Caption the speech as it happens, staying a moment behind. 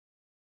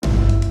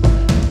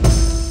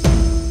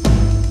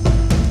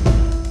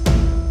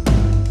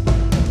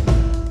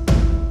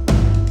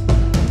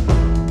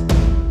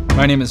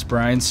My name is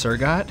Brian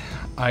Sergott.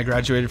 I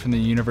graduated from the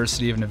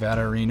University of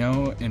Nevada,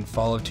 Reno in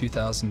fall of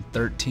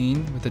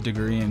 2013 with a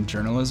degree in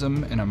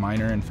journalism and a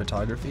minor in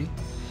photography.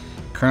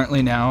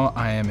 Currently now,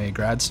 I am a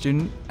grad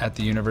student at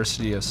the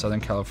University of Southern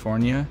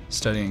California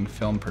studying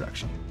film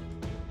production.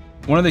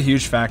 One of the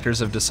huge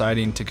factors of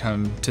deciding to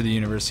come to the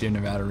University of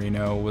Nevada,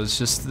 Reno was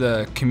just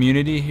the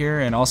community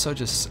here and also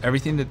just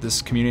everything that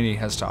this community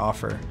has to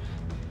offer.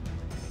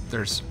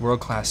 There's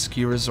world-class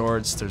ski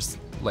resorts, there's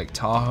Lake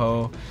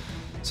Tahoe.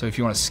 So if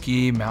you want to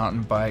ski,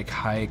 mountain bike,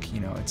 hike,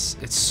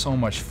 it's so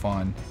much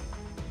fun.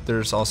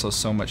 There's also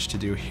so much to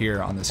do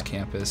here on this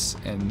campus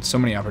and so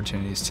many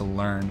opportunities to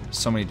learn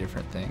so many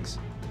different things.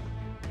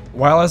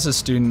 While as a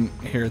student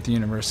here at the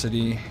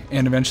university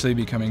and eventually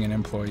becoming an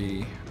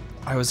employee,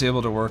 I was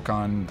able to work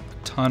on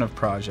a ton of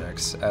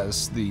projects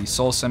as the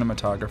sole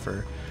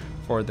cinematographer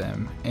for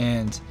them.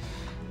 And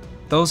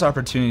those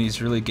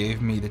opportunities really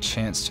gave me the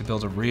chance to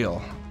build a reel.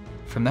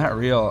 From that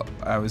reel,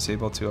 I was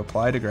able to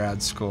apply to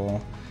grad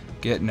school,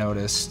 get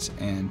noticed,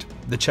 and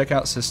the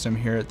checkout system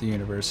here at the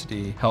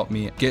university helped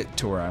me get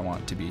to where I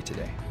want to be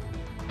today.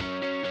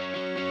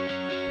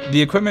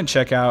 The equipment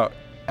checkout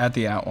at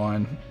the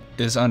 @ONE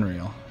is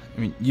unreal.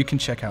 I mean, you can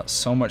check out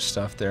so much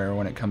stuff there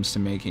when it comes to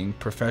making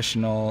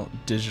professional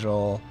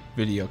digital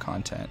video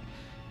content.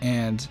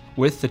 And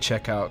with the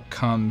checkout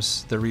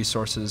comes the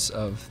resources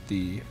of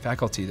the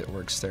faculty that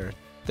works there.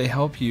 They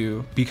help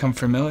you become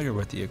familiar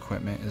with the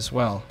equipment as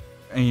well.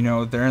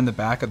 And they're in the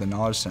back of the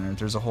Knowledge Center.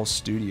 There's a whole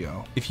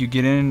studio. If you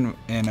get in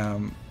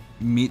and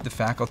meet the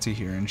faculty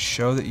here and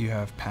show that you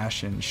have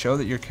passion, show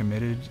that you're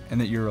committed and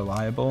that you're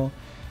reliable,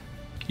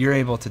 you're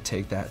able to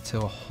take that to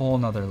a whole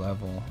nother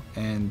level.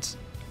 And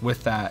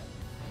with that,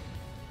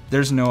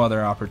 there's no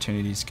other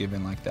opportunities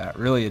given like that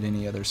really at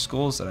any other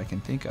schools that I can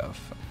think of.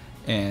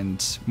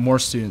 And more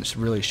students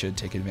really should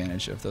take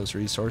advantage of those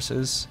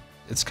resources.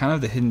 It's kind of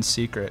the hidden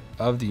secret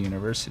of the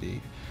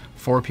university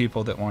for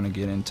people that want to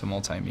get into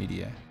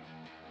multimedia.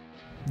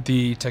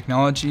 The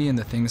technology and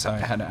the things I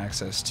had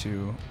access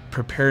to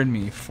prepared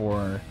me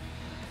for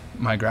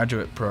my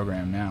graduate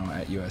program now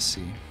at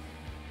USC.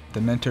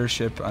 The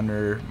mentorship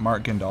under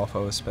Mark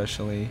Gandolfo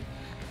especially,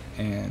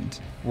 and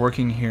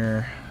working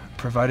here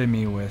provided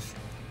me with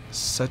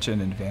such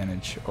an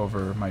advantage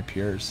over my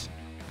peers.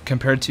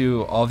 Compared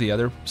to all the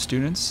other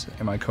students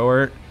in my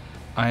cohort,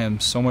 I am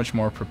so much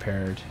more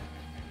prepared.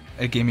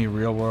 It gave me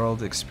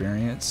real-world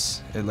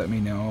experience. It let me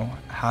know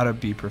how to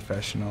be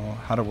professional,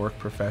 how to work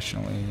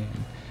professionally,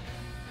 and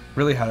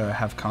really how to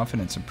have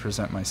confidence and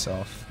present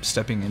myself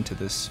stepping into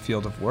this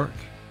field of work.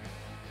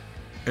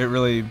 It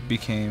really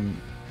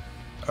became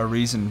a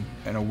reason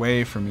and a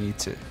way for me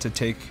to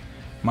take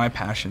my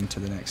passion to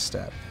the next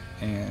step.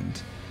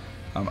 And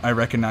I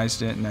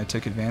recognized it and I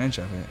took advantage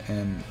of it.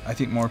 And I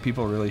think more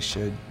people really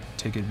should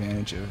take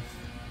advantage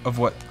of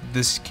what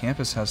this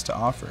campus has to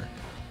offer.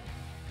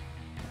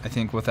 I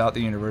think without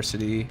the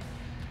university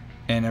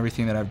and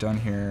everything that I've done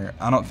here,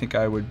 I don't think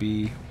I would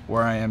be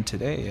where I am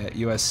today at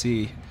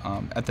USC,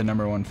 at the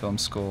 #1 film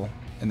school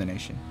in the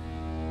nation.